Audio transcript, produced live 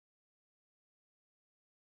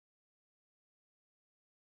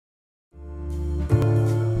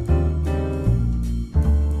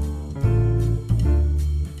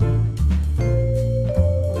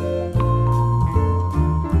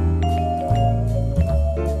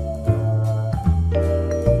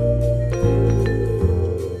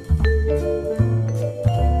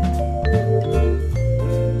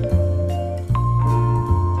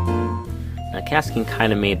KastKing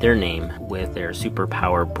kind of made their name with their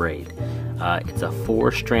SuperPower braid. It's a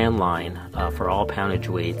 4-strand line for all poundage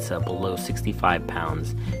weights below 65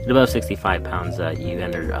 pounds. And above 65 pounds, you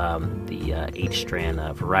enter the 8-strand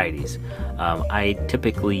varieties. I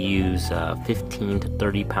typically use 15 to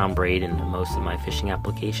 30 pound braid in most of my fishing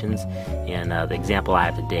applications, and the example I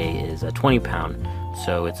have today is a 20 pound.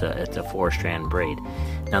 So it's a 4-strand braid.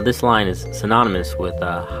 Now this line is synonymous with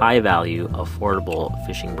a high value, affordable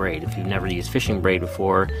fishing braid. If you've never used fishing braid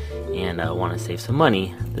before and want to save some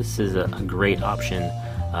money, this is a great option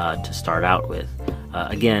to start out with.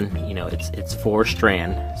 Again, you know, it's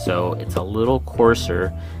 4-strand, so it's a little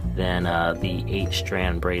coarser than the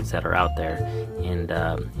 8-strand braids that are out there. And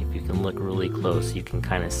if you can look really close, you can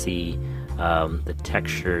kind of see the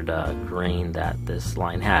textured grain that this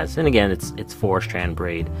line has. And again, it's 4-strand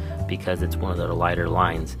braid because it's one of the lighter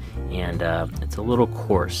lines, and it's a little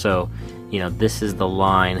coarse. So, you know, this is the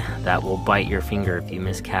line that will bite your finger if you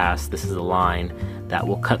miscast. This is the line that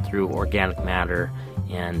will cut through organic matter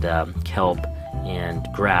and kelp and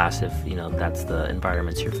grass, if you know that's the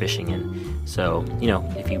environments you're fishing in. So, you know,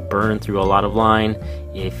 if you burn through a lot of line,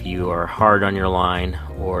 if you are hard on your line,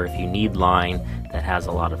 or if you need line that has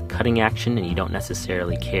a lot of cutting action and you don't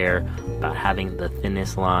necessarily care about having the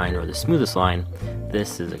thinnest line or the smoothest line,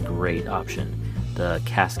 this is a great option, the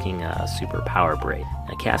KastKing SuperPower braid.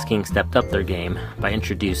 Now, KastKing stepped up their game by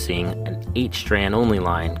introducing an 8-strand only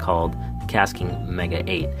line called KastKing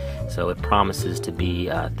Mega8. So it promises to be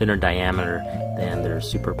thinner diameter than their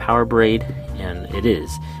SuperPower braid, and it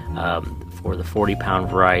is. For the 40-pound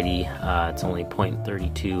variety, it's only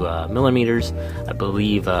 0.32 millimeters. I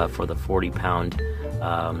believe for the 40-pound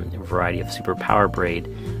variety of SuperPower braid,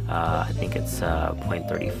 I think it's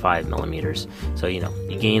 0.35 millimeters. So, you know,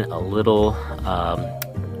 you gain a little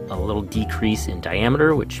decrease in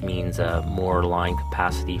diameter, which means more line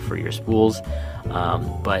capacity for your spools.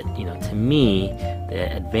 But, you know, to me,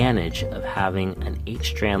 the advantage of having an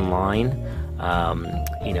 8-strand line,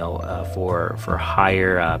 you know, for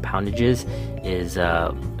higher poundages is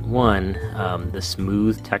one, the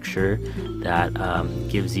smooth texture that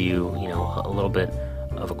gives you, you know, a little bit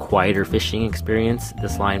of a quieter fishing experience.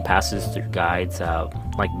 This line passes through guides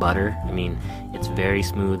like butter. I mean, it's very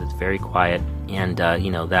smooth, it's very quiet, and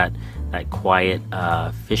you know, that quiet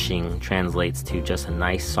fishing translates to just a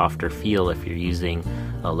nice softer feel if you're using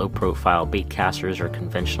low profile bait casters or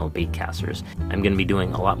conventional bait casters. I'm going to be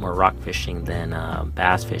doing a lot more rock fishing than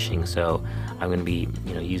bass fishing, so I'm going to be,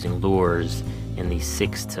 you know, using lures in the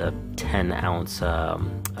 6 to 10 ounce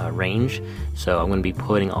range. So I'm going to be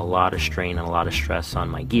putting a lot of strain and a lot of stress on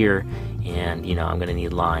my gear, and you know, I'm going to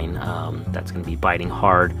need line that's going to be biting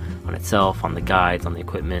hard on itself, on the guides, on the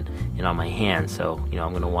equipment, and on my hands. So, you know,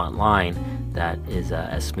 I'm going to want line that is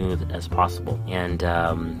as smooth as possible. And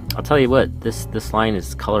I'll tell you what, this line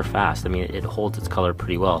is color fast. I mean, it holds its color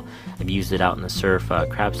pretty well. I've used it out in the surf,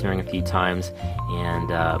 crab snaring a few times, and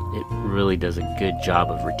it really does a good job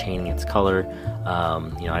of retaining its color.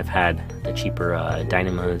 You know, I've had the cheaper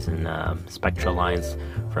dynamos and spectra lines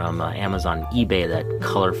from Amazon, eBay that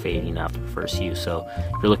color fade, you know, after first use. So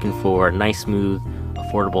if you're looking for a nice, smooth,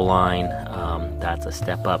 affordable line that's a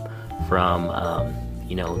step up from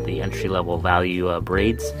you know, the entry-level value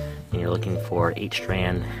braids, and you're looking for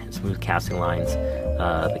 8-strand smooth casting lines,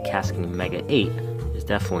 the KastKing Mega8 is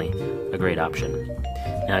definitely a great option.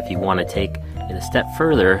 Now, if you want to take it a step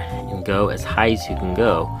further and go as high as you can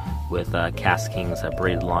go with KastKing's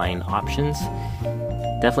braided line options,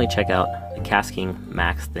 definitely check out the KastKing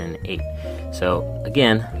MaxThin8. So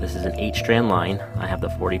again, this is an 8-strand line. I have the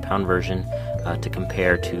 40-pound version to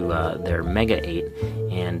compare to their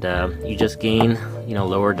Mega8, and you just gain, you know,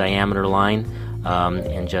 lower diameter line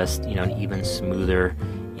and just, you know, an even smoother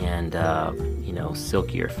and you know,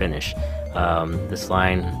 silkier finish. This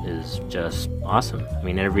line is just awesome. I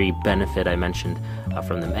mean, every benefit I mentioned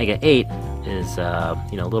from the Mega8 is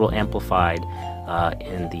you know, a little amplified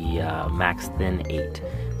in the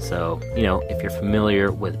MaxThin8. So, you know, if you're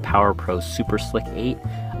familiar with Power Pro Super Slick 8,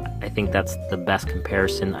 I think that's the best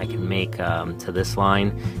comparison I can make to this line.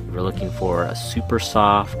 If you're looking for a super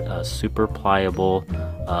soft, super pliable,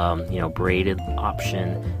 you know, braided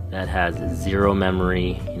option that has zero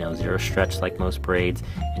memory, you know, zero stretch like most braids,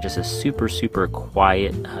 and just a super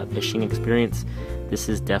quiet fishing experience, this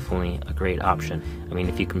is definitely a great option. I mean,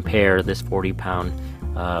 if you compare this 40-pound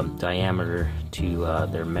diameter to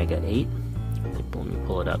their Mega8, let me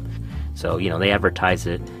pull it up. So, you know, they advertise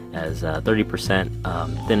it as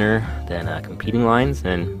 30% thinner than competing lines,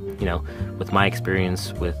 and you know, with my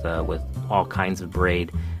experience with all kinds of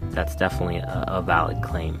braid, that's definitely a valid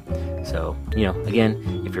claim. So, you know,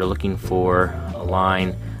 again, if you're looking for a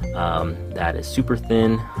line that is super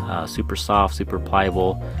thin, super soft, super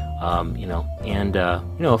pliable, you know, and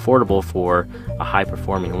you know, affordable for a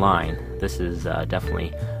high-performing line. This is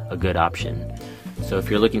definitely a good option. So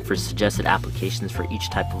if you're looking for suggested applications for each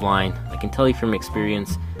type of line, I can tell you from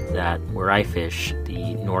experience that where I fish,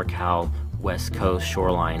 the NorCal West Coast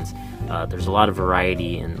shorelines, there's a lot of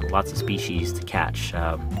variety and lots of species to catch. You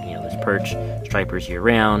know, there's perch, stripers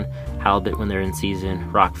year-round, halibut when they're in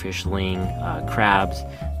season, rockfish, ling, crabs.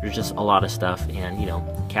 There's just a lot of stuff, and you know,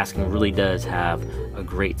 KastKing really does have a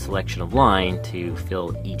great selection of line to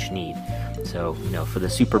fill each need. So, you know, for the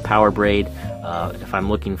SuperPower braid, if I'm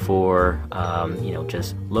looking for, you know,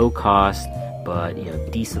 just low cost, but, you know,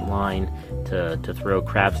 decent line to throw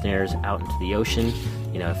crab snares out into the ocean,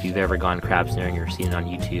 you know, if you've ever gone crab snaring or seen it on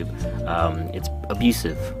YouTube, it's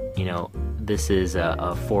abusive. You know, this is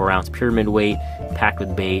a 4-ounce pyramid weight packed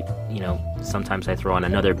with bait. You know, sometimes I throw on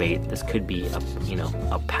another bait. This could be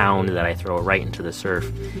a pound that I throw right into the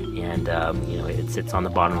surf, and you know, it sits on the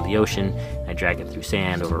bottom of the ocean. I drag it through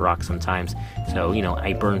sand, over rocks sometimes. So, you know,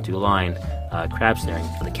 I burn through line crab snaring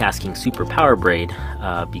for the KastKing SuperPower braid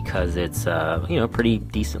because it's you know, pretty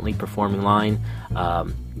decently performing line,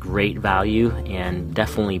 great value, and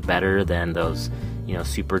definitely better than those, you know,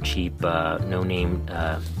 super cheap no-name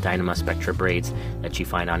Dynama Spectra braids that you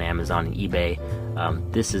find on Amazon and eBay.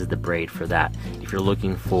 This is the braid for that. If you're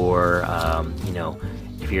looking for, you know,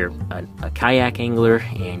 if you're a kayak angler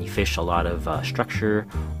and you fish a lot of structure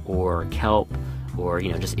or kelp, or,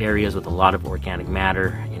 you know, just areas with a lot of organic matter,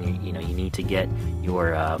 and you know, you need to get your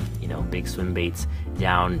you know, big swim baits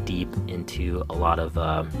down deep into a lot of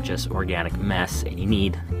just organic mess, and you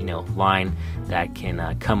need, you know, line that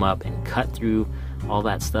can come up and cut through all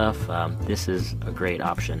that stuff. This is a great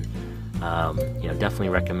option. You know, definitely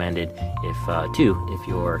recommended if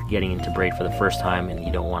you're getting into braid for the first time and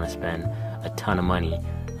you don't want to spend a ton of money.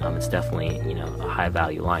 It's definitely, you know, a high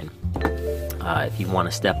value line. If you want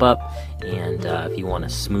to step up, and if you want a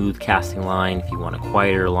smooth casting line, if you want a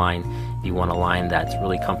quieter line, if you want a line that's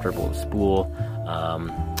really comfortable to spool,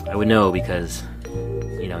 I would know, because,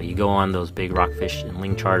 you know, you go on those big rockfish and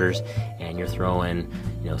ling charters and you're throwing,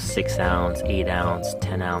 you know, 6 ounce, 8 ounce,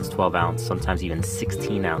 10 ounce, 12 ounce, sometimes even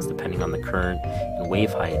 16 ounce, depending on the current and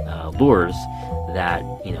wave height, lures that,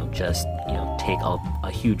 you know, just, you know, take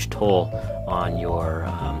a huge toll on your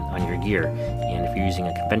gear. And if you're using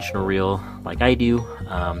a conventional reel like I do,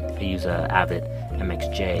 I use a Avid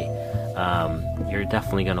MXJ, you're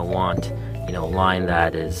definitely going to want, you know, a line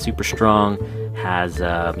that is super strong, has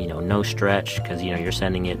you know, no stretch, because, you know, you're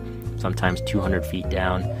sending it sometimes 200 feet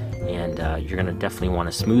down, and you're going to definitely want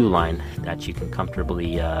a smooth line that you can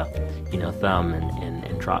comfortably you know, thumb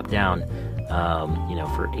and drop down, you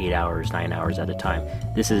know, for 8 hours, 9 hours at a time.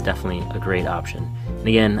 This is definitely a great option. And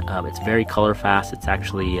again, it's very color fast. It's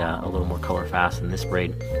actually a little more color fast than this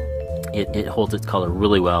braid. It holds its color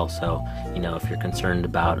really well, so, you know, if you're concerned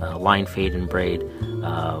about line fade in braid,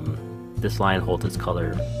 this line holds its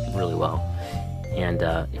color really well. And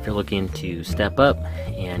if you're looking to step up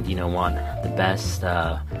and, you know, want the best,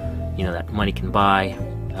 you know, that money can buy,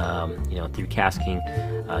 you know, through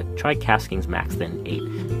KastKing, try KastKing's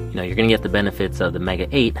MaxThin8. You know, you're going to get the benefits of the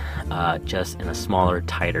Mega8, just in a smaller,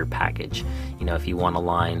 tighter package. You know, if you want a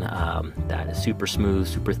line that is super smooth,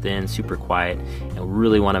 super thin, super quiet, and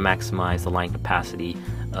really want to maximize the line capacity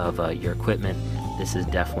of your equipment, this is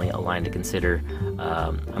definitely a line to consider.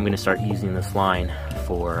 I'm going to start using this line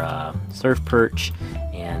for surf perch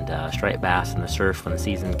and striped bass in the surf when the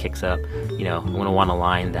season kicks up. You know, I'm going to want a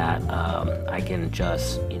line that I can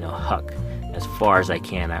just, you know, huck as far as I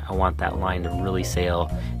can. I want that line to really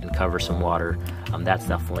sail and cover some water. That's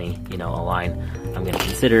definitely, you know, a line I'm going to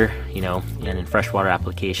consider, you know. And in freshwater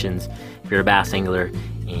applications, if you're a bass angler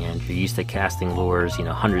and you're used to casting lures, you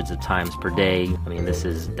know, hundreds of times per day, I mean, this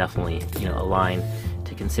is definitely, you know, a line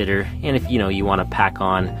to consider. And if, you know, you want to pack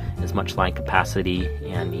on as much line capacity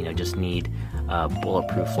and, you know, just need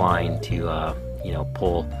bulletproof line to, you know,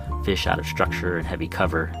 pull fish out of structure and heavy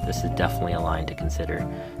cover, this is definitely a line to consider.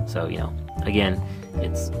 So, you know, again,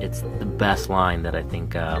 it's the best line that I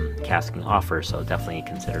think KastKing offers, so definitely a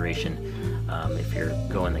consideration if you're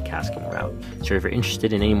going the KastKing route. So if you're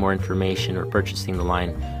interested in any more information or purchasing the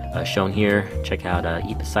line shown here, check out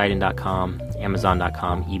eatposeidon.com,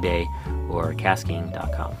 amazon.com, eBay, or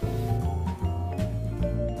KastKing.com.